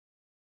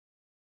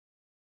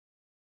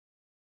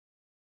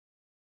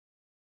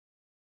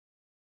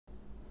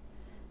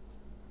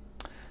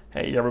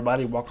Hey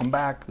everybody, welcome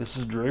back. This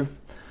is Drew.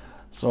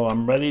 So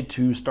I'm ready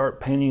to start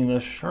painting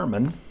this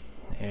Sherman,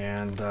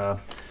 and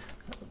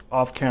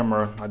off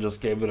camera I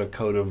just gave it a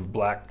coat of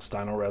black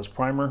Stynylrez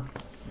primer,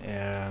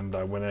 and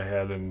I went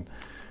ahead and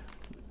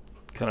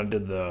kind of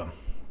did the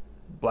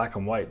black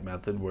and white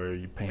method where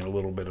you paint a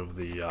little bit of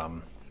the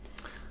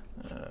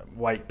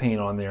white paint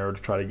on there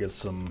to try to get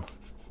some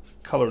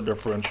color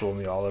differential in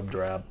the olive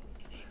drab.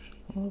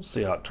 We'll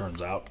see how it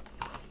turns out.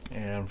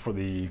 And for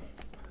the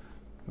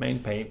main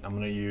paint, I'm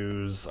going to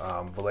use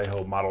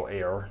Vallejo Model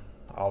Air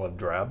Olive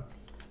Drab.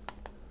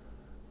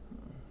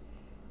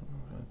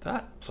 Like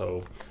that.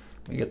 So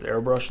we get the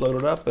airbrush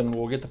loaded up and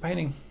we'll get to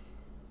painting.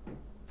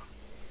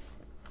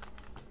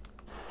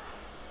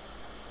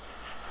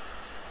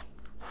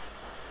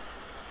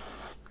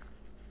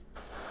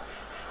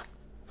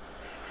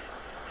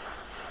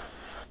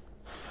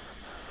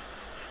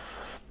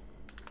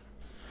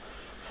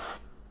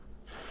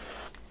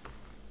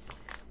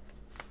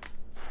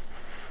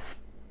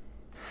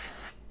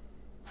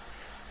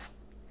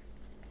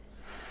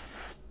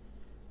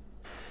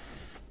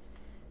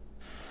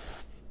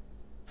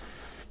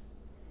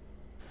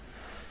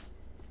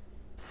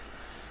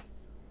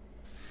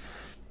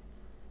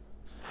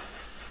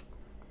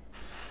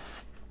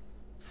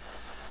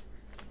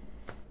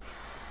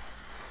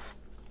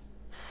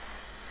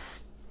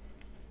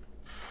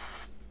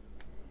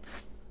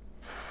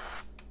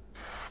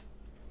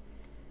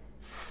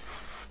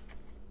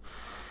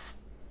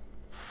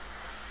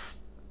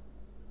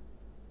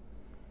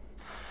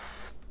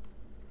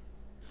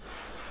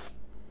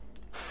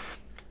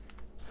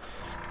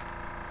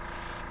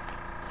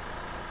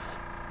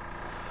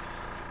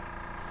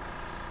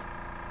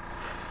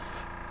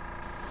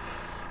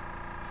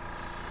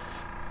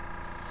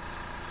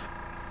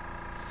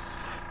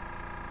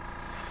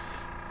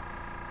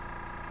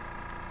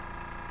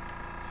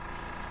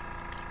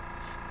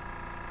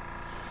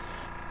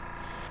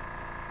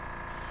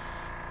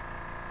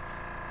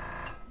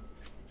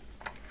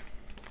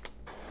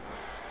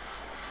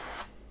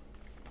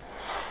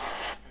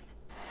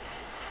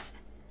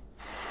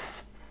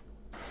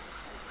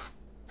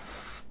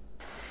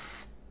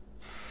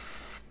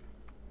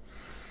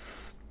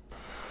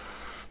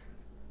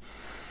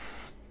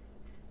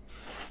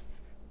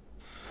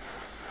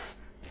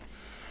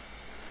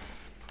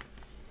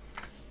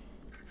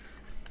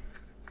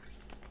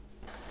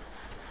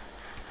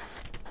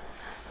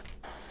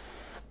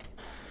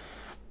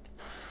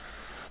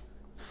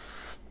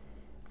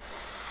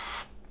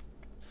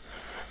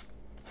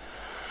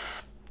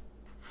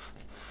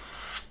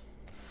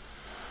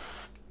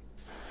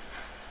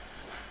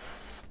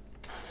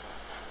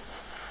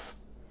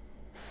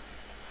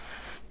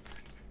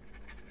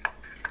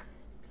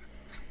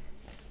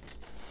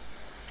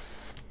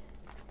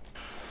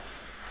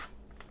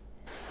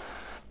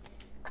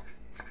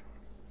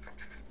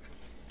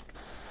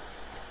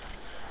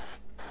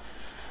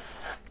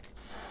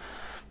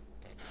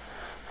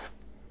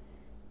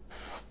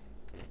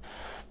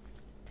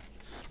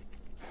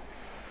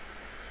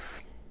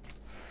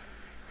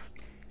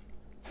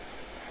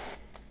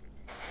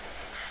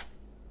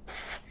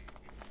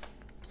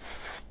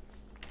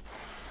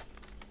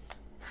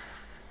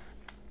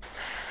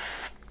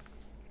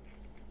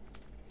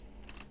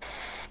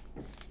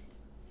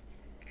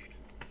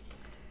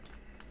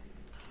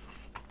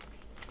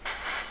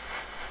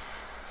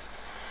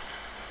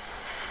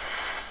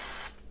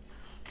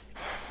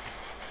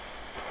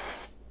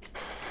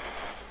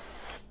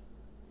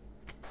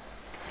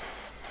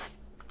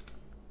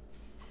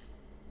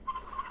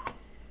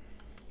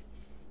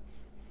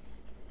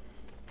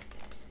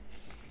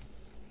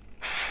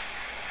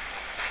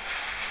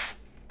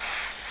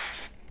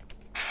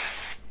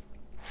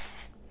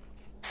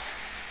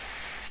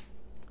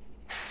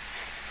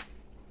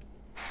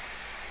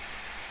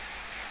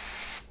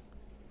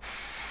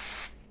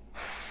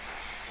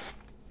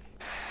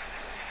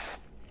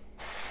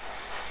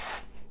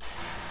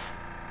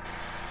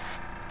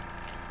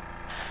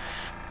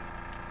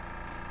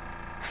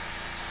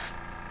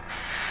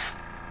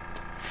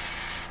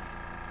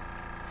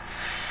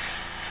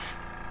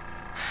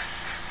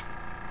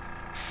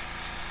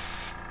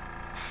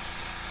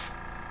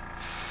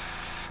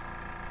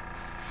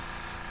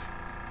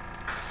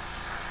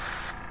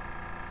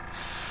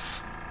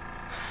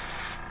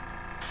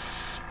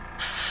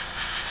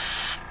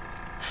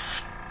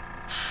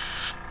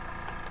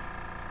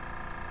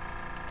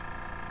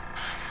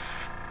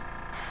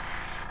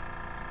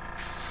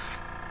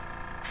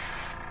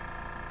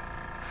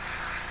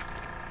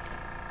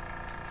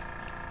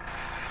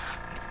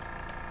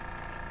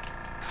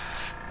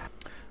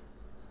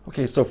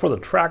 Okay, so for the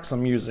tracks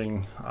I'm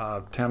using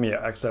Tamiya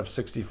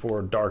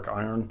XF64 dark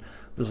iron.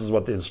 This is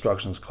what the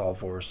instructions call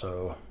for,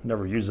 so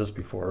never used this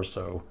before,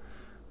 so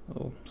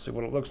we'll see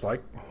what it looks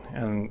like.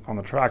 And on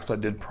the tracks I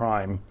did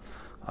prime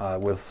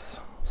with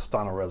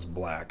Stynylrez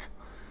black.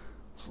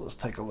 So let's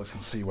take a look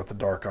and see what the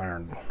dark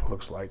iron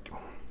looks like.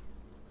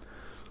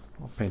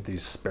 I'll paint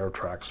these spare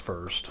tracks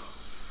first.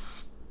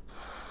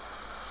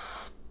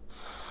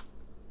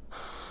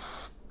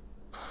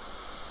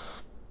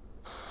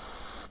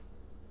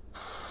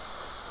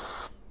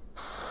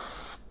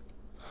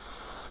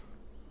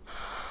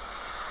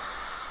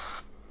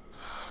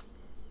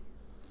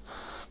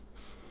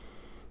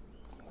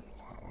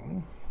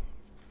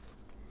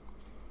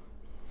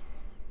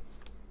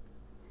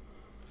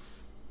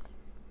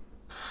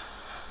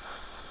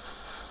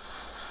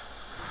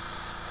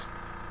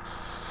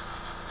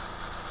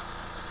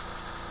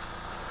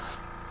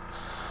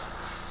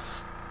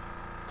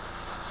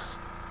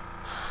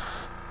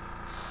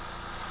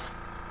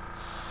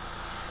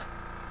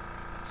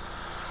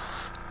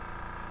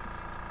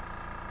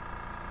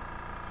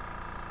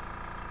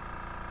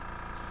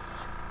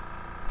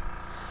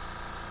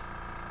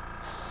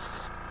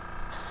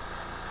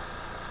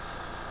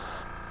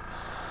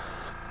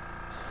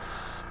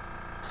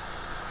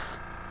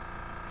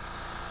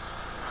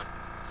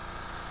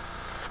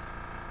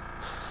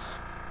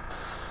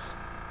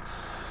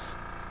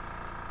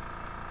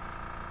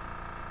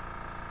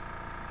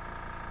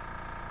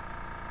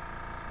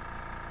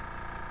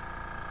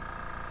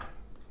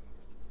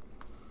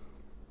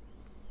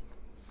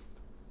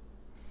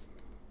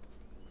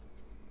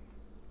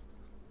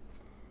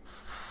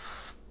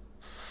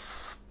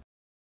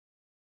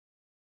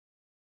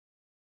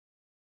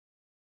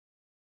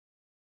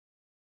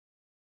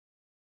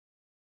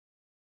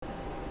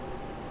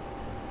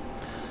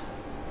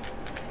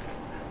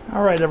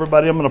 All right,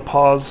 everybody, I'm going to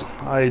pause.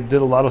 I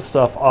did a lot of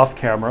stuff off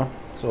camera,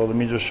 so let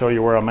me just show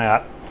you where I'm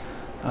at.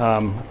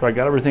 After I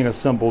got everything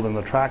assembled and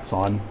the tracks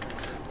on,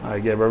 I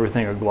gave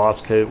everything a gloss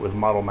coat with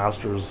Model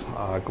Masters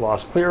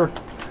Gloss Clear.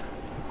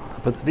 I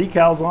put the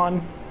decals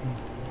on,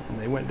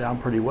 and they went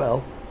down pretty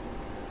well.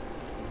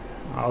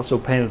 I also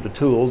painted the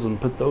tools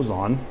and put those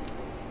on.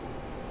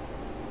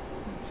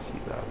 See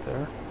that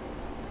there.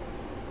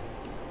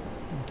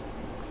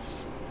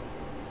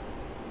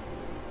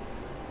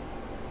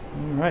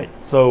 All right,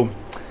 so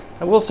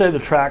I will say the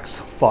tracks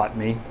fought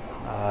me.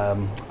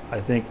 I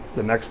think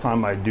the next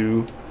time I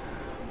do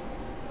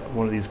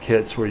one of these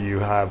kits where you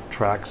have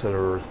tracks that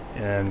are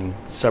in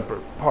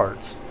separate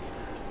parts,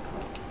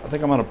 I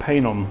think I'm going to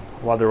paint them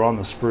while they're on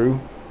the sprue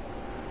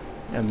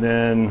and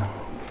then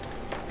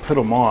put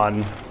them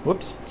on,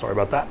 whoops, sorry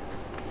about that,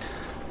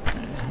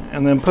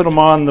 and then put them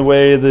on the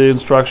way the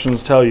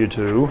instructions tell you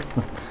to,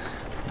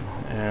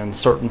 and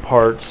certain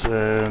parts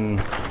in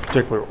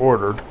particular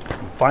order.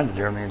 Find it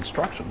here in the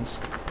instructions.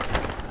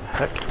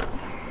 Heck.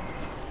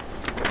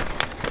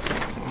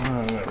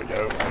 There we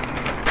go.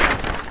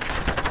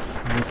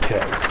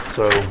 Okay,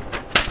 so,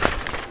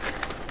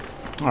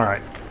 all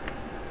right.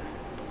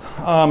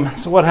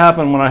 So what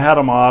happened when I had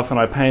them off and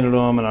I painted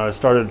them and I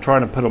started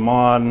trying to put them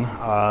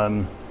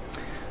on,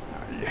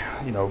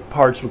 you know,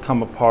 parts would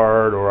come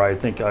apart, or I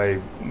think I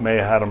may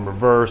have had them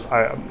reversed.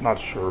 I'm not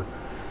sure.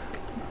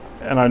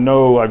 And I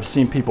know I've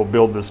seen people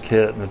build this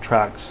kit and the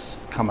tracks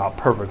come out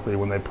perfectly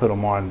when they put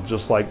them on,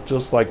 just like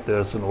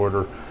this in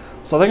order.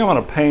 So I think I'm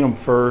going to paint them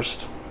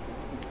first,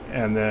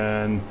 and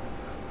then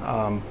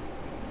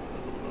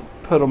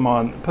put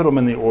them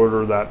in the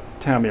order that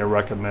Tamiya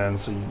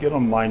recommends, so you get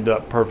them lined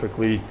up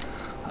perfectly.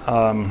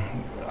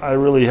 I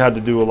really had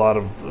to do a lot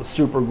of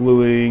super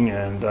gluing,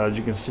 and as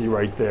you can see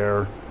right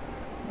there,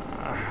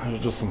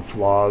 there's just some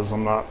flaws.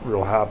 I'm not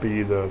real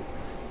happy. The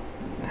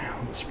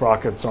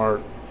sprockets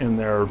aren't in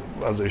there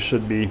as they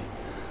should be.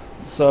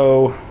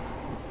 So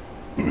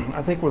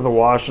I think with a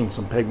wash and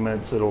some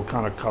pigments, it'll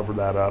kind of cover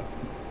that up.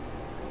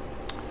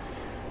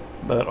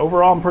 But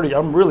overall,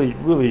 I'm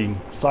really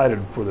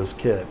excited for this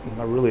kit.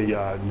 I'm really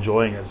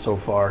enjoying it so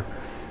far.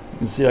 You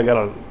can see I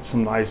got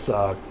some nice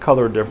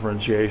color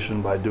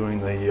differentiation by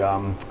doing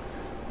the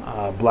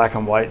black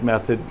and white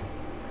method,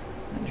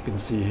 as you can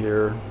see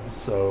here.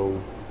 So,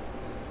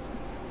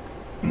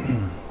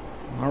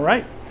 all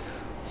right.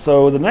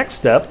 So the next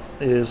step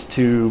is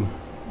to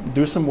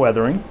do some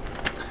weathering.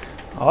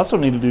 I also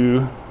need to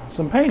do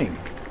some painting.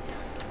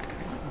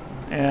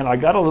 And I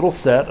got a little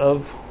set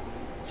of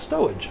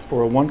stowage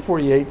for a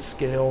 1/48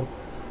 scale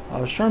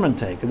Sherman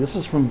tank. And this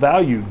is from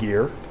Value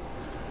Gear.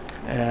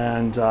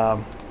 And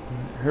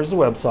here's the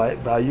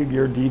website,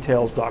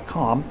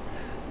 valuegeardetails.com.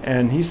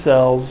 And he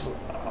sells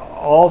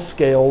all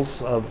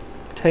scales of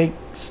tank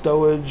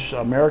stowage,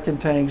 American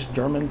tanks,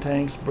 German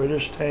tanks,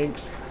 British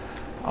tanks.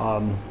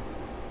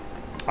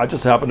 I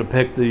just happened to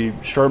pick the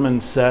Sherman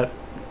set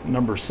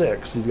number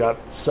 6. He's got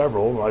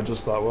several. I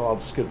just thought, well, I'll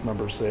just get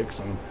number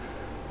 6. And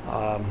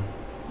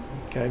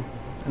okay.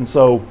 And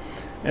so,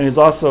 and he's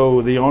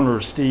also, the owner,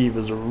 Steve,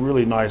 is a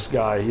really nice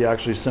guy. He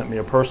actually sent me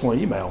a personal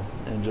email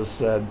and just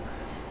said,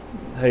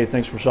 hey,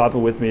 thanks for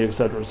shopping with me,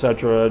 etc.,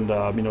 etc., and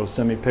you know,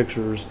 send me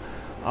pictures.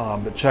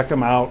 But check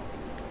him out.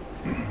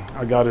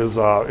 I got his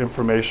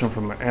information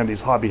from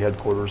Andy's Hobby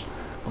Headquarters.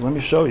 Well, let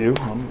me show you.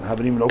 I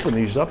haven't even opened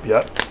these up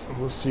yet.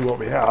 Let's see what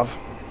we have.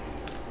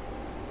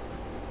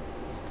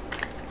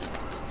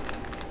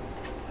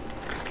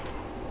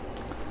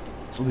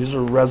 So these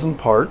are resin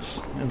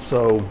parts, and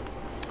so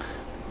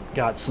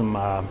got some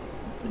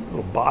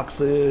little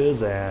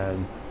boxes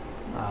and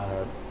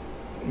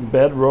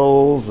bed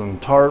rolls and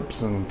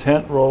tarps and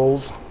tent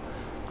rolls,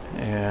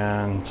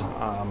 and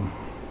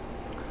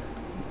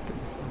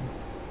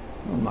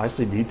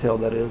nicely detailed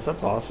that is.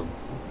 That's awesome.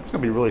 It's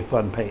gonna be really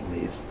fun painting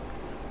these.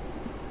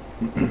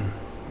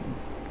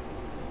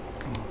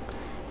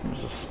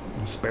 There's a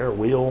spare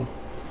wheel.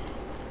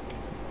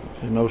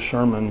 You know,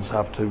 Shermans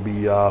have to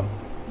be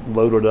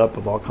loaded up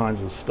with all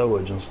kinds of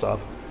stowage and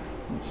stuff.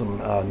 And some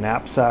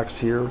knapsacks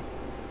here.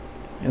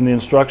 In the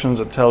instructions,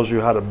 it tells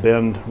you how to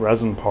bend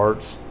resin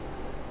parts,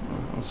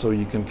 so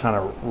you can kind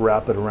of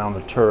wrap it around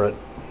the turret.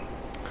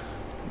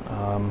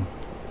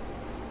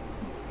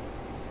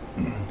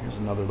 Here's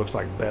another, looks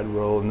like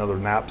bedroll, another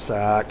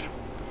knapsack.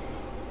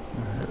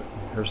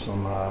 Here's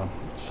some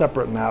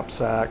separate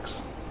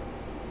knapsacks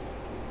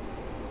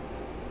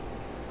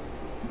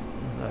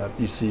that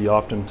you see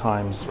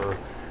oftentimes are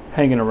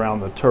hanging around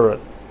the turret.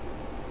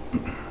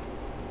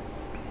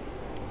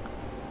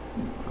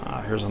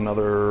 Here's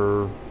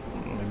another,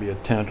 maybe a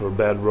tent or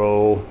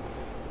bedroll.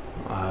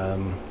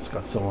 It's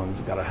got someone's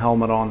got a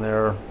helmet on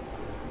there.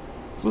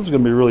 So this is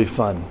going to be really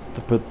fun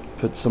to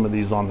put some of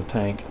these on the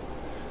tank.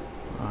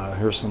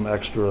 Here's some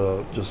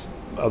extra, just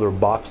other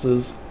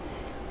boxes,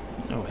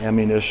 you know,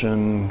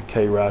 ammunition,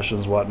 K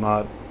rations,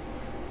 whatnot.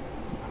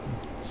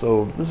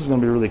 So this is going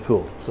to be really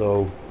cool.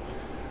 So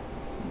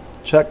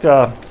check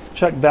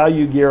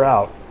Value Gear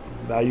out,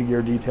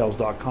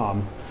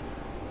 valuegeardetails.com,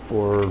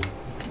 for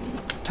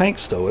tank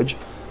stowage.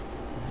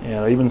 And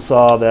I even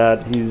saw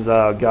that he's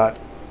got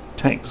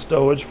tank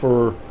stowage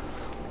for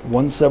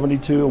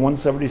 172 and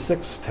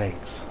 176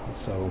 tanks.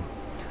 So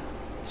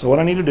what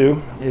I need to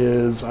do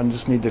is I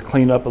just need to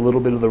clean up a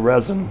little bit of the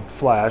resin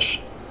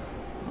flash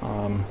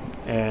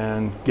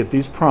and get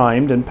these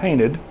primed and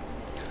painted.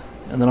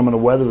 And then I'm going to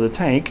weather the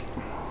tank.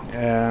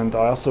 And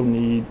I also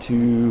need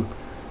to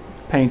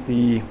paint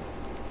the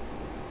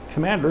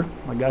Commander.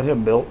 I got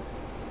him built.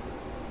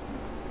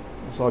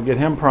 So I'll get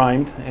him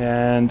primed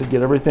and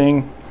get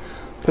everything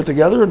put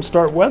together and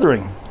start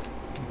weathering.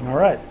 All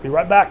right, be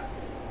right back.